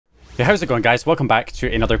Hey, how's it going, guys? Welcome back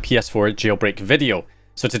to another PS4 jailbreak video.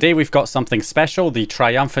 So today we've got something special, the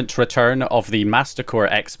triumphant return of the Mastercore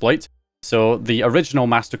exploit. So the original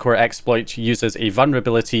Mastercore exploit uses a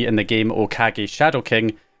vulnerability in the game Okage Shadow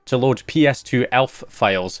King to load PS2 ELF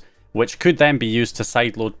files, which could then be used to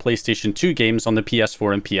sideload PlayStation 2 games on the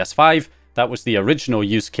PS4 and PS5. That was the original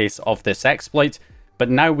use case of this exploit, but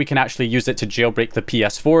now we can actually use it to jailbreak the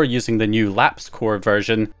PS4 using the new LapseCore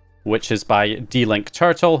version, which is by D-Link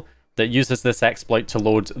Turtle, that uses this exploit to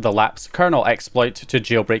load the Lapse kernel exploit to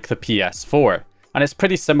jailbreak the PS4. And it's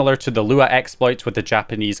pretty similar to the Lua exploit with the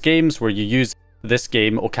Japanese games, where you use this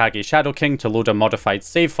game Okage Shadow King to load a modified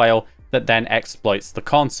save file that then exploits the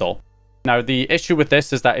console. Now the issue with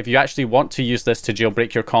this is that if you actually want to use this to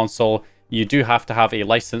jailbreak your console, you do have to have a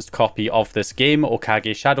licensed copy of this game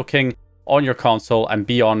Okage Shadow King on your console and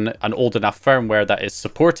be on an old enough firmware that is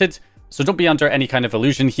supported. So don't be under any kind of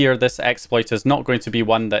illusion here. This exploit is not going to be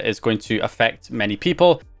one that is going to affect many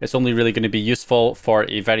people. It's only really going to be useful for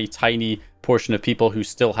a very tiny portion of people who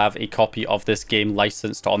still have a copy of this game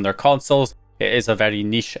licensed on their consoles. It is a very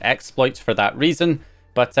niche exploit for that reason,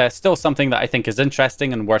 but still something that I think is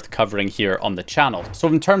interesting and worth covering here on the channel. So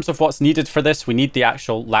in terms of what's needed for this, we need the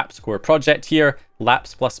actual LapseCore project here.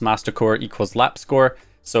 Lapse plus Mastercore equals LapseCore.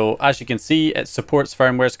 So as you can see, it supports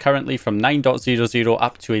firmwares currently from 9.00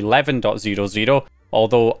 up to 11.00,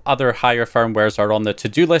 although other higher firmwares are on the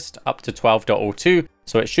to-do list up to 12.02,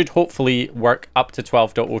 so it should hopefully work up to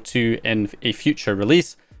 12.02 in a future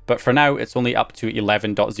release, but for now it's only up to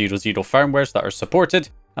 11.00 firmwares that are supported,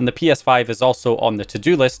 and the PS5 is also on the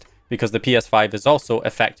to-do list because the PS5 is also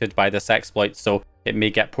affected by this exploit, so it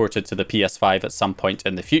may get ported to the PS5 at some point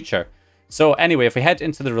in the future. So anyway, if we head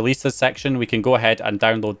into the releases section, we can go ahead and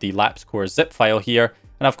download the LapseCore zip file here.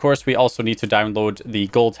 And of course, we also need to download the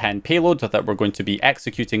Gold Hen payload that we're going to be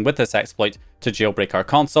executing with this exploit to jailbreak our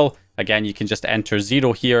console. Again, you can just enter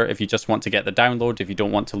 0 here if you just want to get the download, if you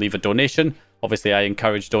don't want to leave a donation. Obviously, I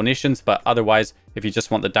encourage donations, but otherwise, if you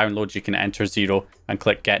just want the download, you can enter 0 and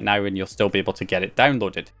click Get Now, and you'll still be able to get it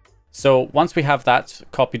downloaded. So once we have that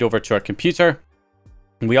copied over to our computer,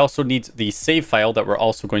 we also need the save file that we're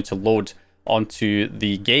also going to load onto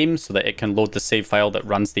the game so that it can load the save file that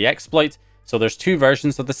runs the exploit. So there's two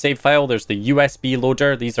versions of the save file. There's the USB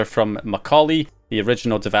loader. These are from Macaulay, the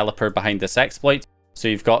original developer behind this exploit. So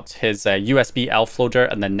you've got his USB ELF loader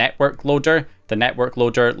and the network loader. The network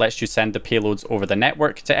loader lets you send the payloads over the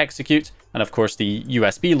network to execute. And of course, the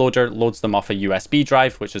USB loader loads them off a USB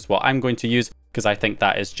drive, which is what I'm going to use because I think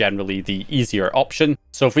that is generally the easier option.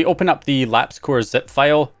 So if we open up the LapseCore zip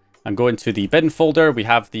file and go into the bin folder, we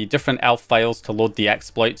have the different ELF files to load the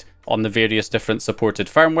exploit on the various different supported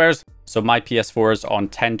firmwares. So my PS4 is on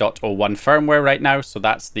 10.01 firmware right now, so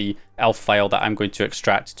that's the ELF file that I'm going to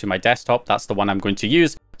extract to my desktop. That's the one I'm going to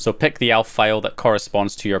use. So pick the ELF file that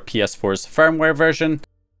corresponds to your PS4's firmware version,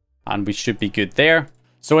 and we should be good there.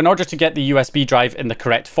 So in order to get the USB drive in the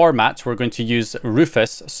correct format, we're going to use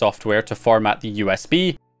Rufus software to format the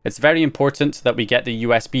USB. It's very important that we get the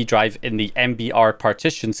USB drive in the MBR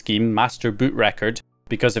partition scheme, master boot record,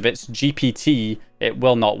 because if it's GPT, it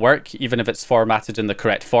will not work. Even if it's formatted in the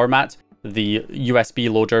correct format, the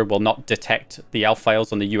USB loader will not detect the ELF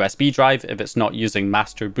files on the USB drive if it's not using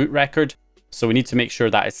master boot record. So we need to make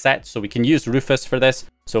sure that is set. So we can use Rufus for this.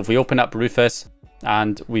 So if we open up Rufus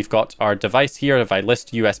and we've got our device here, if I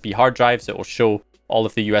list USB hard drives, it will show all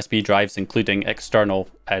of the USB drives, including external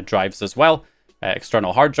drives as well.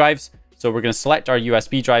 External hard drives. So we're going to select our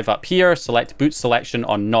USB drive up here, select boot selection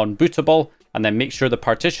on non-bootable, and then make sure the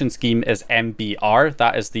partition scheme is MBR.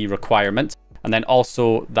 That is the requirement. And then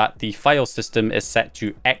also that the file system is set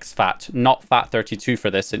to exFAT, not FAT32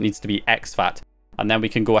 for this. It needs to be exFAT. And then we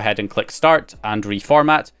can go ahead and click start and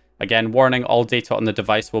reformat. Again, warning, all data on the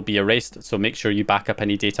device will be erased. So make sure you back up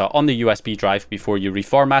any data on the USB drive before you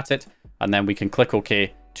reformat it. And then we can click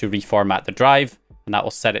OK to reformat the drive, and that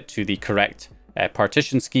will set it to the correct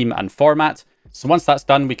partition scheme and format. So once that's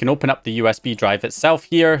done, we can open up the USB drive itself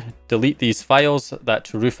here, delete these files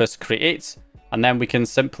that Rufus creates, and then we can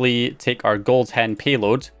simply take our Gold Hen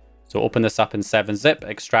payload. So open this up in 7-zip,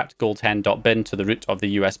 extract goldhen.bin to the root of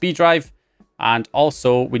the USB drive, and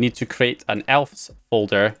also we need to create an ELFs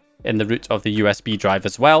folder in the root of the USB drive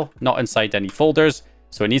as well, not inside any folders.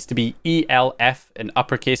 So it needs to be ELF in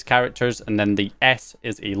uppercase characters, and then the S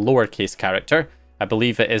is a lowercase character. I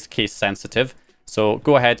believe it is case sensitive. So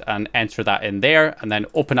go ahead and enter that in there, and then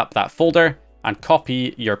open up that folder and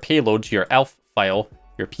copy your payload, your ELF file,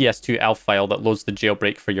 your PS2 ELF file that loads the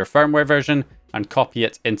jailbreak for your firmware version, and copy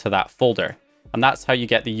it into that folder. And that's how you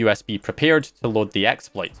get the USB prepared to load the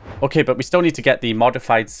exploit. Okay, but we still need to get the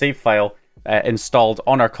modified save file installed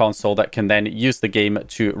on our console that can then use the game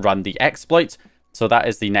to run the exploit. So that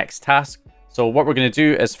is the next task. So what we're going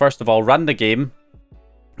to do is first of all run the game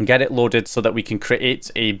and get it loaded so that we can create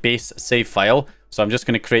a base save file. So I'm just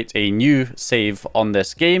going to create a new save on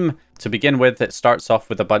this game. To begin with, it starts off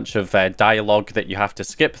with a bunch of dialogue that you have to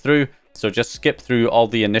skip through. So just skip through all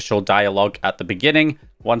the initial dialogue at the beginning.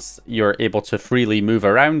 Once you're able to freely move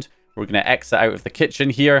around, we're going to exit out of the kitchen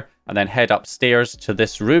here and then head upstairs to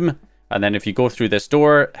this room. And then if you go through this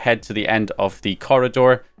door, head to the end of the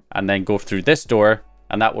corridor and then go through this door.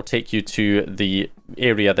 And that will take you to the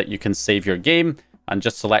area that you can save your game. And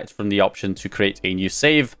just select from the option to create a new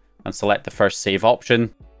save and select the first save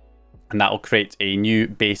option. And that will create a new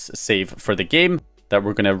base save for the game that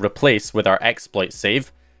we're going to replace with our exploit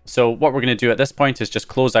save. So what we're going to do at this point is just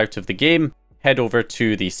close out of the game, head over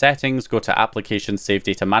to the settings, go to Application Save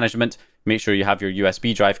Data Management, make sure you have your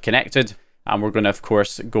USB drive connected, and we're going to of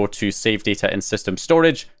course go to Save Data in System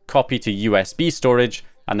Storage, copy to USB storage,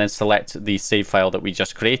 and then select the save file that we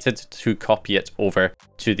just created to copy it over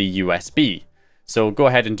to the USB. So go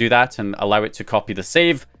ahead and do that and allow it to copy the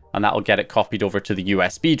save, and that will get it copied over to the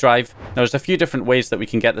USB drive. Now there's a few different ways that we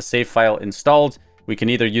can get the save file installed. We can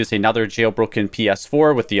either use another Jailbroken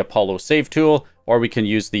PS4 with the Apollo save tool, or we can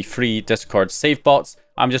use the free Discord save bots.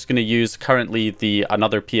 I'm just going to use currently the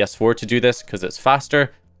another PS4 to do this because it's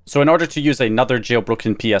faster. So in order to use another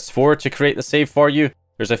Jailbroken PS4 to create the save for you,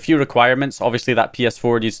 there's a few requirements. Obviously that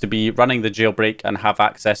PS4 needs to be running the jailbreak and have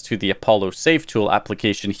access to the Apollo save tool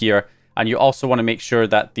application here. And you also want to make sure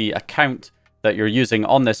that the account that you're using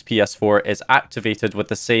on this PS4 is activated with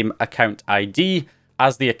the same account ID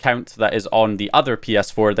as the account that is on the other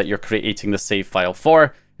PS4 that you're creating the save file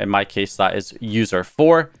for. In my case, that is user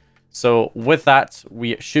 4. So with that,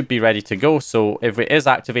 we should be ready to go. So if it is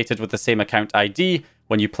activated with the same account ID,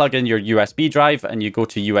 when you plug in your USB drive and you go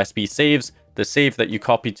to USB saves, the save that you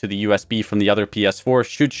copied to the USB from the other PS4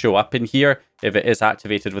 should show up in here if it is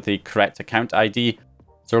activated with the correct account ID.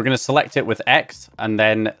 So we're going to select it with X and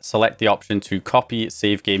then select the option to copy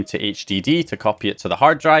save game to HDD to copy it to the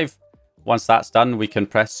hard drive. Once that's done, we can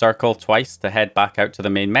press circle twice to head back out to the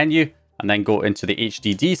main menu and then go into the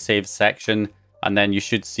HDD saves section. And then you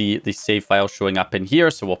should see the save file showing up in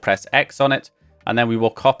here. So we'll press X on it and then we will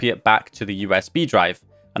copy it back to the USB drive.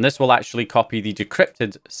 And this will actually copy the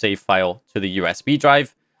decrypted save file to the USB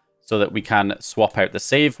drive so that we can swap out the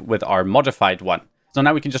save with our modified one. So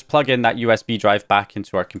now we can just plug in that USB drive back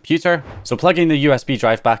into our computer. So plugging the USB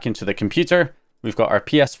drive back into the computer, we've got our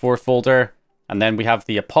PS4 folder, and then we have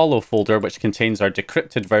the Apollo folder, which contains our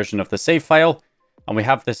decrypted version of the save file. And we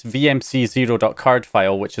have this vmc0.card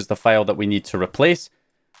file, which is the file that we need to replace.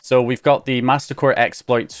 So we've got the Mastercore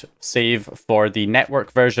exploit save for the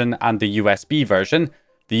network version and the USB version.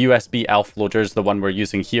 The USB ELF loader is the one we're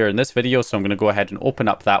using here in this video. So I'm going to go ahead and open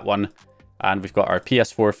up that one. And we've got our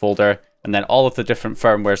PS4 folder and then all of the different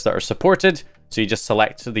firmwares that are supported. So you just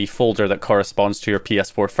select the folder that corresponds to your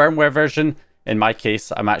PS4 firmware version. In my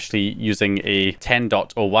case, I'm actually using a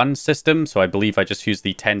 10.01 system. So I believe I just used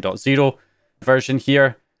the 10.0 version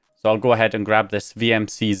here. So I'll go ahead and grab this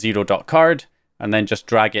vmc0.card and then just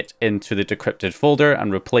drag it into the decrypted folder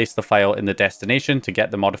and replace the file in the destination to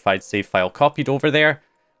get the modified save file copied over there.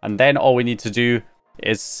 And then all we need to do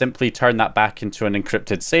is simply turn that back into an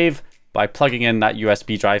encrypted save by plugging in that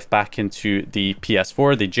USB drive back into the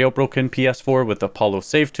PS4, the Jailbroken PS4 with the Apollo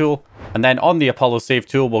save tool. And then on the Apollo save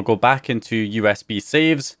tool, we'll go back into USB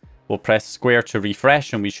saves. We'll press square to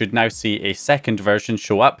refresh and we should now see a second version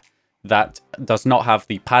show up that does not have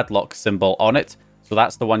the padlock symbol on it. So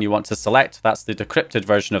that's the one you want to select. That's the decrypted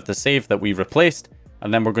version of the save that we replaced.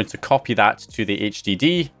 And then we're going to copy that to the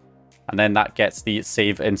HDD. And then that gets the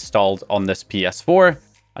save installed on this PS4.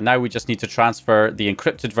 And now we just need to transfer the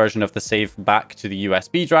encrypted version of the save back to the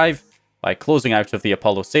USB drive by closing out of the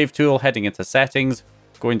Apollo save tool, heading into settings,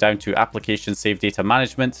 going down to Application Save Data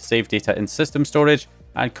Management, Save Data in System Storage,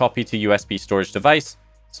 and copy to USB storage device.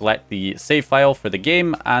 Select the save file for the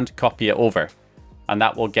game and copy it over. And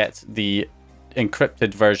that will get the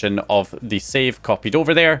encrypted version of the save copied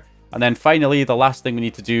over there. And then finally, the last thing we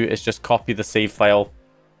need to do is just copy the save file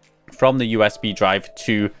from the USB drive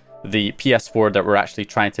to the PS4 that we're actually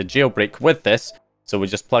trying to jailbreak with this. So we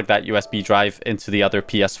just plug that USB drive into the other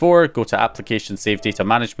PS4, go to Application Save Data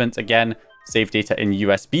Management again, save data in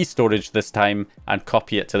USB storage this time, and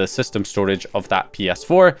copy it to the system storage of that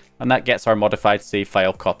PS4, and that gets our modified save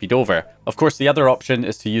file copied over. Of course, the other option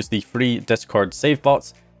is to use the free Discord save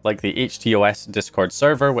bots, like the HTOS Discord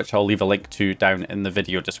server, which I'll leave a link to down in the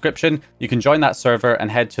video description. You can join that server and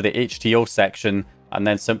head to the HTO section and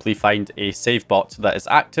then simply find a save bot that is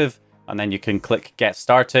active, and then you can click Get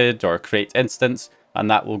Started or Create Instance, and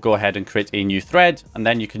that will go ahead and create a new thread. And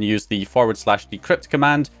then you can use the /decrypt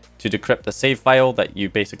command to decrypt the save file that you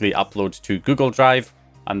basically upload to Google Drive.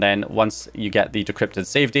 And then once you get the decrypted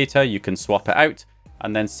save data, you can swap it out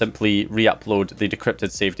and then simply re-upload the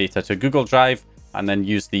decrypted save data to Google Drive, and then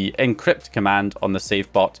use the encrypt command on the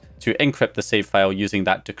save bot to encrypt the save file using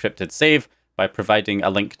that decrypted save by providing a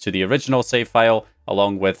link to the original save file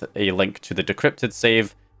along with a link to the decrypted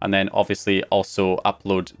save, and then obviously also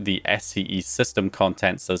upload the SCE system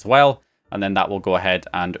contents as well. And then that will go ahead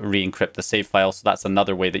and re-encrypt the save file. So that's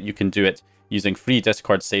another way that you can do it using free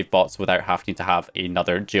Discord save bots without having to have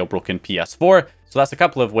another jailbroken PS4. So that's a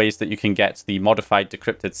couple of ways that you can get the modified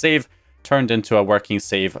decrypted save turned into a working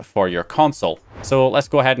save for your console. So let's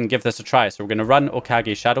go ahead and give this a try. So we're going to run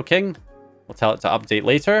Okage Shadow King. We'll tell it to update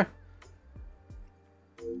later.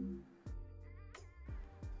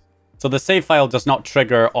 So the save file does not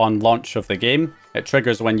trigger on launch of the game. It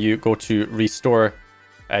triggers when you go to restore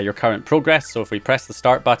your current progress. So if we press the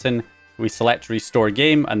start button, we select restore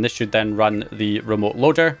game, and this should then run the remote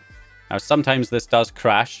loader. Now sometimes this does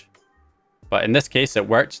crash, but in this case it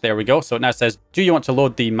worked. There we go. So it now says, do you want to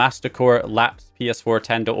load the Mastercore lapsed PS4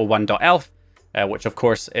 10.01.elf, which of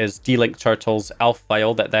course is D-Link Turtle's elf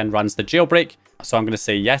file that then runs the jailbreak. So I'm going to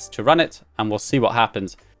say yes to run it, and we'll see what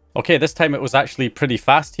happens. Okay, this time it was actually pretty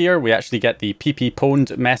fast here. We actually get the PP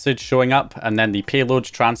pwned message showing up, and then the payload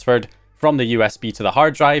transferred from the USB to the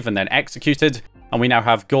hard drive and then executed. And we now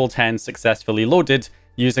have Gold Hen successfully loaded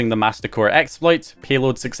using the Mastercore exploit.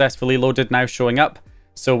 Payload successfully loaded now showing up.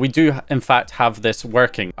 So we do in fact have this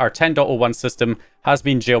working. Our 10.01 system has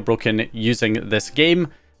been jailbroken using this game.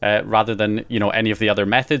 Rather than, any of the other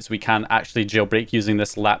methods, we can actually jailbreak using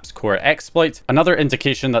this lapsed core exploit. Another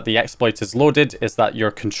indication that the exploit is loaded is that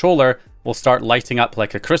your controller will start lighting up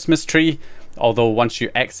like a Christmas tree, although once you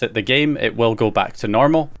exit the game, it will go back to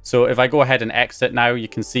normal. So if I go ahead and exit now, you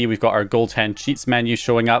can see we've got our Gold Hen cheats menu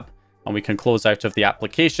showing up, and we can close out of the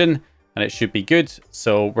application, and it should be good.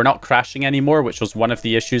 So we're not crashing anymore, which was one of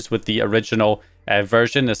the issues with the original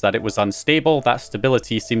version, is that it was unstable. That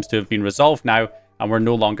stability seems to have been resolved now, and we're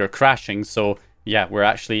no longer crashing. So yeah, we're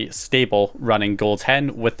actually stable running Gold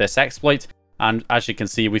Hen with this exploit. And as you can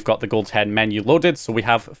see, we've got the Gold Hen menu loaded. So we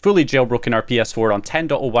have fully jailbroken our PS4 on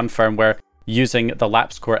 10.01 firmware using the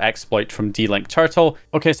lapsed core exploit from D-Link Turtle.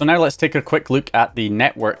 Okay, so now let's take a quick look at the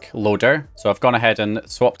network loader. So I've gone ahead and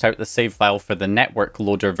swapped out the save file for the network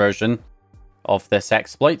loader version of this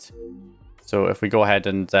exploit. So if we go ahead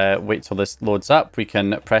and wait till this loads up, we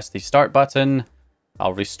can press the start button.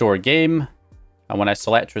 I'll restore game. And when I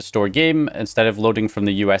select restore game, instead of loading from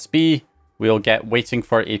the USB, we'll get waiting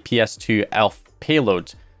for a PS2 elf payload.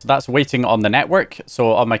 So that's waiting on the network.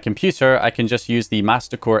 So on my computer, I can just use the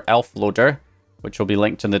Mastercore elf loader, which will be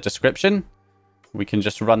linked in the description. We can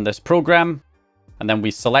just run this program, and then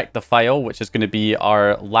we select the file, which is going to be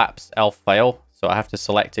our lapsed elf file. So I have to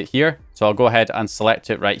select it here. So I'll go ahead and select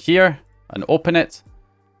it right here and open it.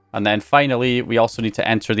 And then finally, we also need to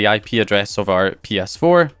enter the IP address of our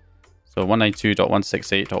PS4. So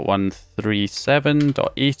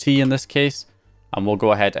 192.168.137.80 in this case. And we'll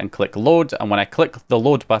go ahead and click load. And when I click the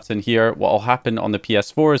load button here, what will happen on the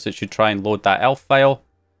PS4 is it should try and load that elf file.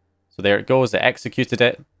 So there it goes, it executed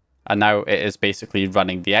it. And now it is basically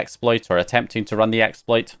running the exploit, or attempting to run the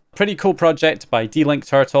exploit. Pretty cool project by D-Link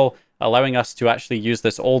Turtle, allowing us to actually use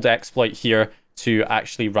this old exploit here to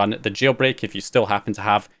actually run the jailbreak if you still happen to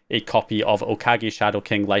have a copy of Okage Shadow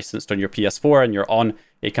King licensed on your PS4 and you're on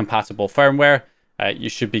a compatible firmware. You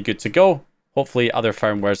should be good to go. Hopefully other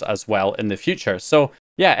firmwares as well in the future. So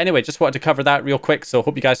yeah, anyway, just wanted to cover that real quick. So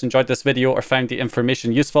hope you guys enjoyed this video or found the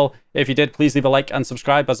information useful. If you did, please leave a like and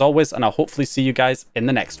subscribe as always, and I'll hopefully see you guys in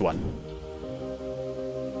the next one.